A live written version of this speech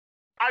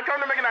I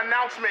come to make an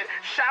announcement.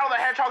 Shadow the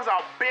Hedgehog's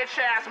a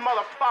bitch-ass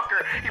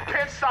motherfucker. He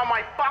pissed on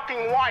my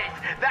fucking wife.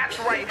 That's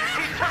right.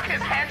 He took his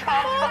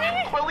hedgehog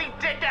fucking quilly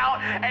dick out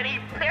and he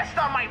pissed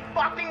on my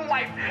fucking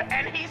wife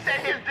and he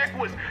said his dick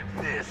was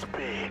this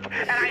big.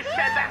 And I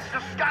said that's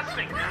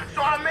disgusting.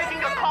 So I'm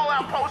making a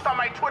call-out post on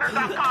my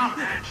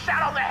twitter.com.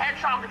 Shadow the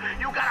Hedgehog,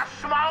 you got a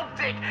small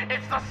dick.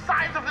 It's the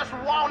size of this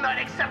walnut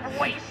except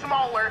way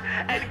smaller.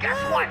 And guess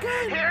what?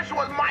 Here's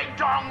what my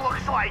dong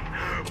looks like.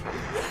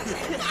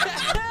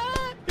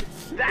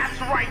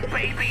 That's right,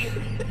 baby.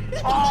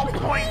 All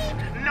points,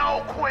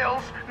 no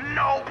quills,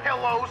 no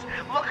pillows.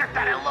 Look at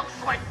that, it looks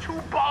like 2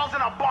 balls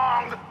in a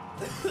bong.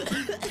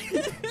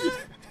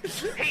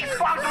 He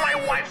fucked my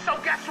wife, so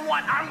guess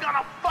what? I'm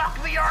gonna fuck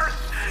the earth.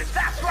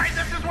 That's right,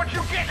 this is what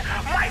you get.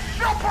 My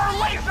super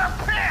laser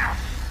piss.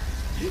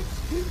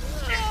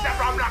 Except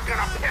I'm not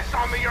gonna piss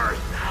on the earth.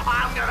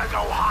 I'm gonna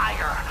go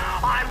higher.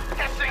 I'm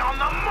pissing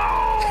on the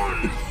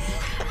moon.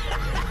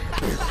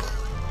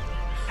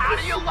 How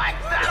do you like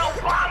that,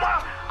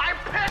 Obama? I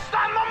pissed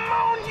on the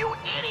moon, you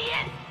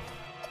idiot!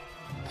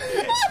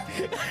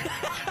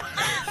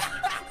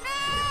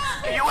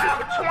 You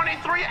have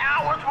 23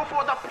 hours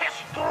before the piss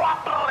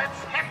droplets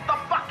hit the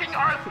fucking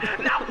earth.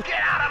 Now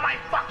get out of my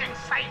fucking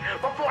sight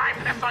before I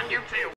piss on you too.